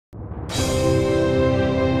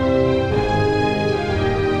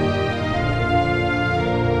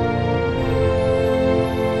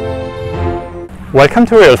Welcome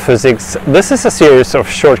to Real Physics. This is a series of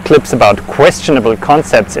short clips about questionable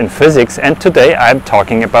concepts in physics, and today I'm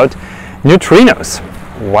talking about neutrinos.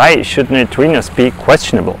 Why should neutrinos be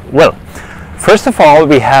questionable? Well, first of all,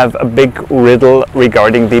 we have a big riddle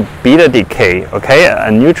regarding the beta decay. Okay,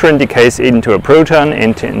 a neutron decays into a proton,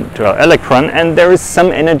 into an electron, and there is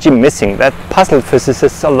some energy missing. That puzzled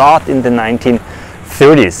physicists a lot in the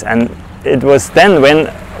 1930s, and it was then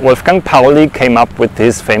when Wolfgang Pauli came up with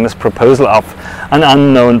his famous proposal of an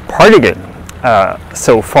unknown particle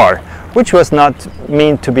so far, which was not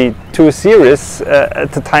meant to be too serious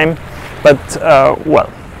at the time, but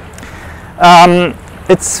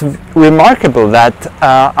it's remarkable that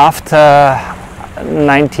after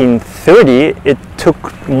 1930 it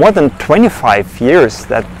took more than 25 years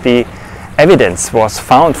that the evidence was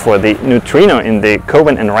found for the neutrino in the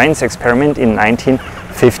Cohen and Rhines experiment in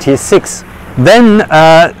 1956. Then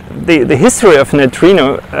the history of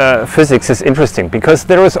neutrino physics is interesting, because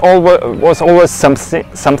there was always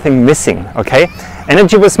something missing. Okay,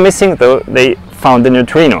 energy was missing, though they found the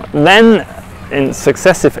neutrino. Then in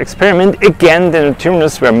successive experiment, again the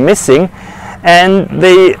neutrinos were missing, and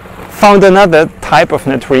they found another type of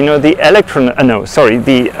neutrino, the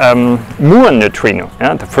muon neutrino.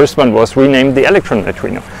 Yeah? The first one was renamed the electron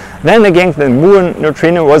neutrino. Then again the muon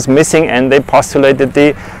neutrino was missing, and they postulated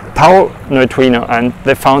the tau neutrino, and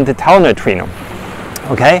they found the tau neutrino.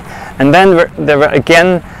 Okay, and then there were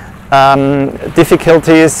again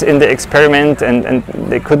difficulties in the experiment, and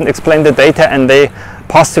they couldn't explain the data, and they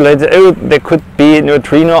postulated, oh, there could be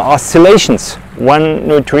neutrino oscillations, one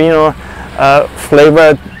neutrino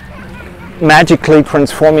flavor magically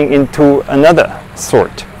transforming into another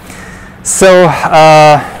sort. So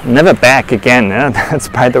never back again. That's,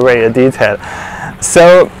 by the way, a detail.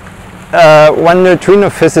 So one neutrino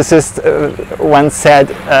physicist once said,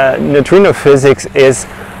 neutrino physics is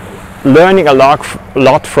learning a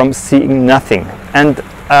lot from seeing nothing. And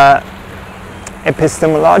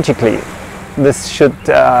epistemologically, this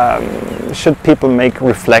should people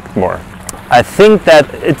reflect more. I think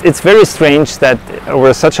that it's very strange that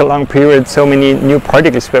over such a long period so many new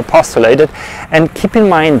particles were postulated. And keep in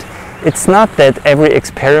mind, it's not that every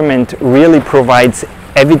experiment really provides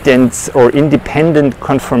evidence or independent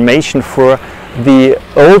confirmation for the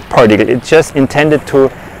old particle. It's just intended to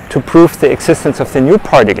prove the existence of the new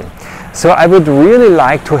particle. So I would really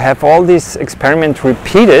like to have all these experiments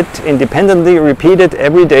repeated, independently repeated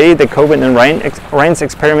every day. The Cohen and Rhines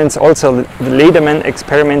experiments, also the Lederman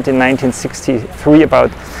experiment in 1963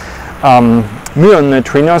 about muon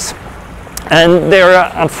neutrinos. And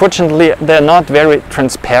unfortunately, they're not very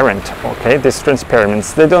transparent. Okay, these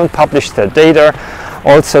experiments, they don't publish their data.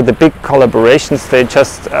 Also, the big collaborations, they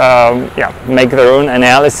just make their own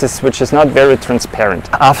analysis, which is not very transparent.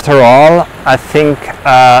 After all, I think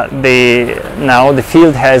now the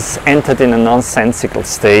field has entered in a nonsensical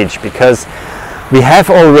stage, because we have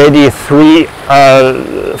already three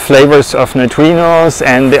flavors of neutrinos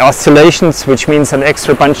and the oscillations, which means an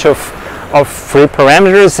extra bunch of free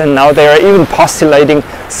parameters, and now they are even postulating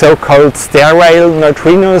so-called sterile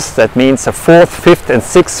neutrinos. That means a fourth, fifth and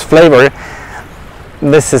sixth flavor.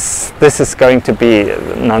 This is going to be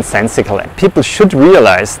nonsensical. People should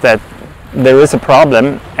realize that there is a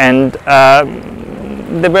problem, and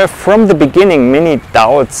there were from the beginning many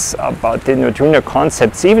doubts about the neutrino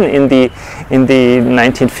concepts, even in the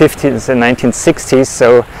 1950s and 1960s.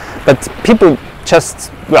 So, but people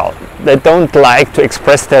just, they don't like to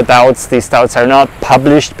express their doubts. These doubts are not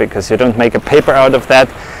published because you don't make a paper out of that.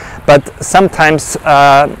 But sometimes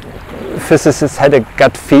physicists had a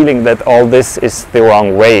gut feeling that all this is the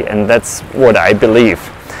wrong way, and that's what I believe.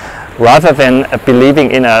 Rather than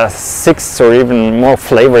believing in a sixth or even more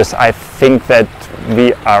flavors, I think that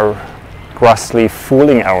we are grossly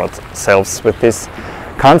fooling ourselves with this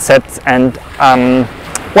concept. And I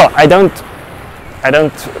don't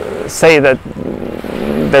say that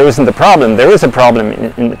there isn't a problem. There is a problem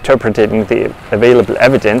in interpreting the available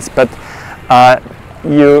evidence, but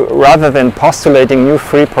rather than postulating new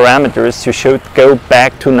free parameters, you should go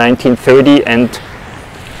back to 1930 and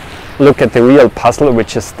look at the real puzzle,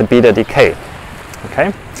 which is the beta decay.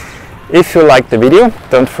 Okay? If you like the video,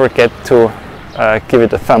 don't forget to give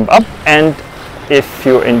it a thumb up, and if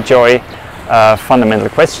you enjoy fundamental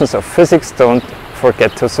questions of physics, don't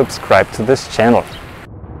forget to subscribe to this channel.